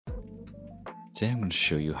Today I'm going to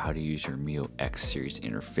show you how to use your Mio X series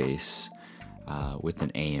interface with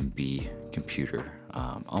an A and B computer.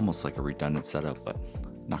 Almost like a redundant setup, but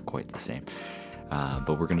not quite the same.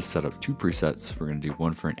 But we're going to set up two presets. We're going to do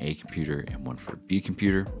one for an A computer and one for a B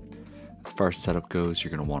computer. As far as setup goes,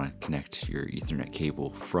 you're going to want to connect your Ethernet cable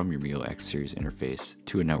from your Mio X series interface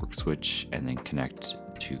to a network switch and then connect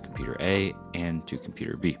to computer A and to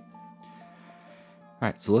computer B.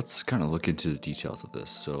 Alright, so let's kind of look into the details of this.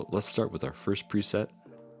 So let's start with our first preset,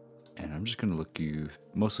 and I'm just going to look you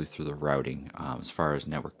mostly through the routing. As far as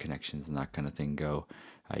network connections and that kind of thing go,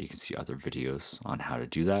 you can see other videos on how to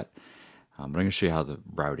do that. But I'm going to show you how the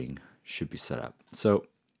routing should be set up. So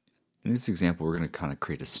in this example, we're going to kind of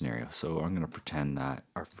create a scenario. So I'm going to pretend that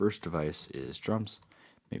our first device is drums,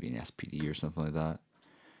 maybe an SPD or something like that.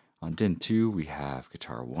 On DIN 2, we have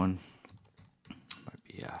guitar 1, might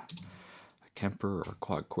be a Kemper or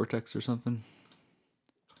Quad Cortex or something.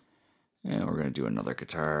 And we're going to do another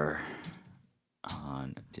guitar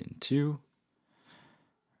on DIN 2,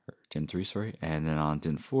 or DIN 3, sorry. And then on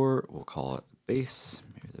DIN 4, we'll call it bass.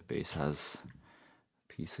 Maybe the bass has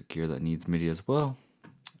a piece of gear that needs MIDI as well.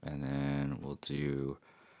 And then we'll do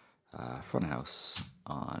front house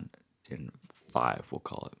on DIN 5, we'll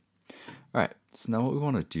call it. Alright, so now what we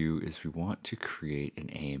want to do is we want to create an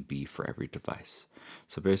A and B for every device.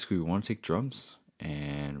 So basically we want to take drums,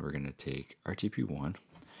 and we're going to take RTP1,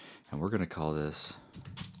 and we're going to call this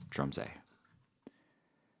drums A.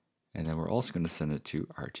 And then we're also going to send it to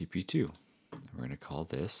RTP2. And we're going to call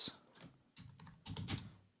this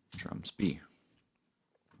drums B.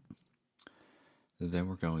 And then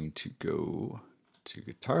we're going to go to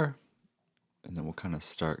guitar, and then we'll kind of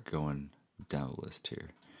start going down the list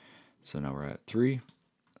here. So now we're at 3,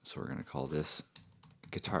 so we're going to call this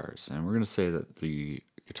guitars, and we're going to say that the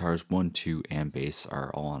guitars 1, 2, and bass are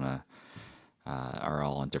all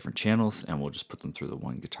on different channels, and we'll just put them through the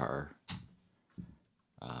one guitar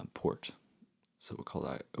port. So we'll call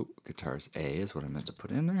that guitars A is what I meant to put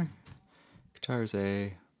in there. Guitars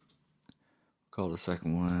A. We'll call the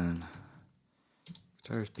second one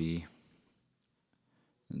guitars B,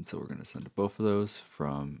 and so we're going to send to both of those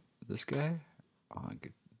from this guy on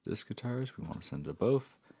this guitars, we want to send to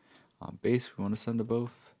both. On bass, we want to send to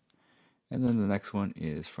both. And then the next one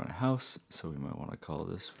is front of house, so we might want to call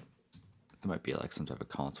this, it might be like some type of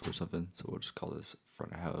console or something, so we'll just call this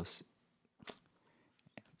front of house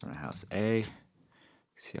A.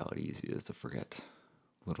 See how easy it is to forget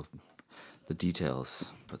the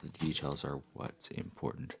details, but the details are what's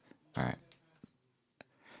important. Alright.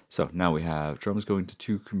 So now we have drums going to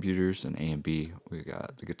two computers, an A and B. We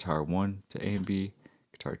got the guitar 1 to A and B,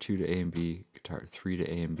 guitar 2 to A and B, guitar 3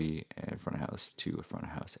 to A and B, and front of house to front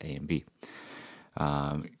of house A and B.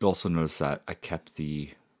 You'll also notice that I kept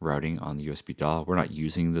the routing on the USB DAW. We're not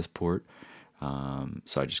using this port,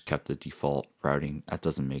 so I just kept the default routing. That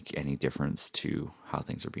doesn't make any difference to how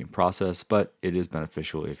things are being processed, but it is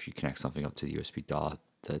beneficial if you connect something up to the USB DAW.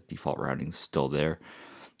 The default routing's still there,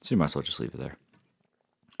 so you might as well just leave it there.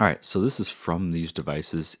 Alright, so this is from these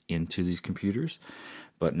devices into these computers,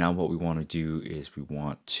 but now what we want to do is we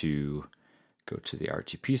want to go to the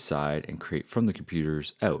RTP side and create from the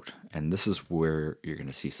computers out, and this is where you're going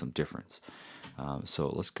to see some difference. So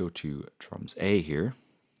let's go to drums A here.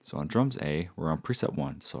 So on drums A, we're on preset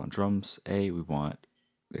 1. So on drums A, we want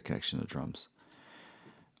the connection to drums.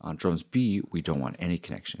 On drums B, we don't want any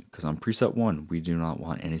connection, because on preset 1, we do not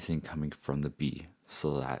want anything coming from the B,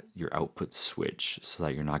 so that your outputs switch, so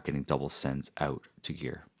that you're not getting double sends out to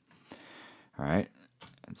gear. Alright,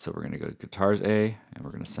 and so we're going to go to guitars A, and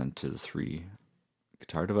we're going to send to the 3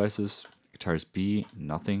 guitar devices. Guitars B,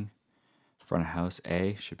 nothing. Front of house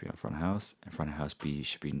A should be on front of house, and front of house B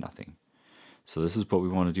should be nothing. So this is what we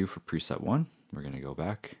want to do for preset 1. We're going to go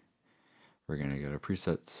back. We're going to go to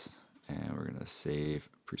presets, and we're going to save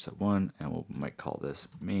preset 1, and we might call this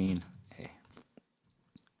main A.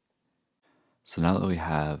 So now that we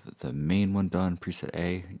have the main one done, preset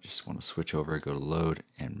A, you just want to switch over, go to load,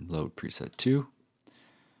 and load preset 2.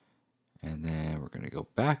 And then we're going to go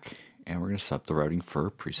back, and we're going to set up the routing for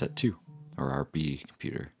preset 2, or our B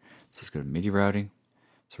computer. So let's go to MIDI routing.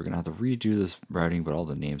 So we're going to have to redo this routing, but all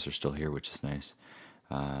the names are still here, which is nice.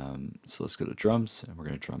 So let's go to drums, and we're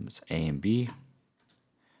going to drums A and B.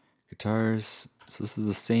 Guitars, so this is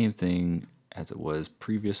the same thing as it was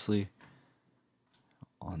previously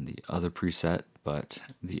on the other preset, but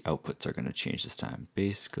the outputs are going to change this time.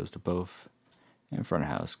 Bass goes to both, and front of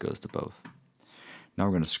house goes to both. Now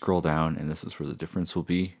we're going to scroll down, and this is where the difference will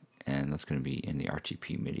be, and that's going to be in the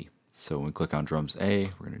RTP MIDI. So when we click on drums A,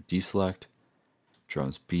 we're going to deselect.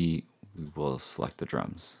 Drums B, we will select the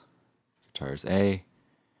drums. Guitars A,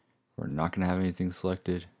 we're not going to have anything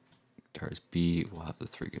selected. Guitars B, we'll have the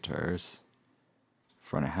 3 guitars.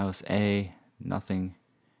 Front of house A, nothing.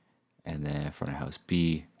 And then front of house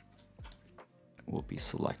B will be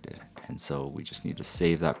selected. And so we just need to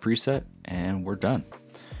save that preset and we're done.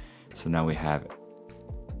 So now we have,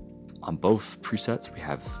 on both presets, we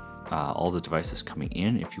have all the devices coming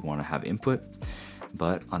in if you want to have input.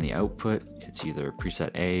 But on the output, it's either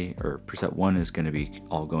preset A or preset 1 is going to be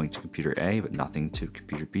all going to computer A, but nothing to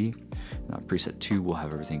computer B. Now, preset 2 will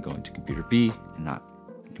have everything going to computer B and not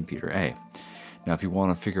computer A. Now, if you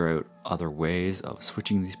want to figure out other ways of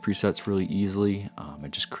switching these presets really easily, I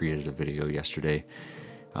just created a video yesterday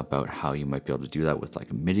about how you might be able to do that with like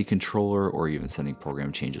a MIDI controller or even sending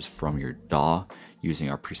program changes from your DAW using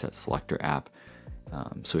our preset selector app.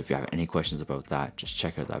 So if you have any questions about that, just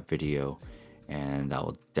check out that video and that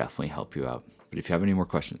will definitely help you out. But if you have any more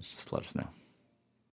questions, just let us know.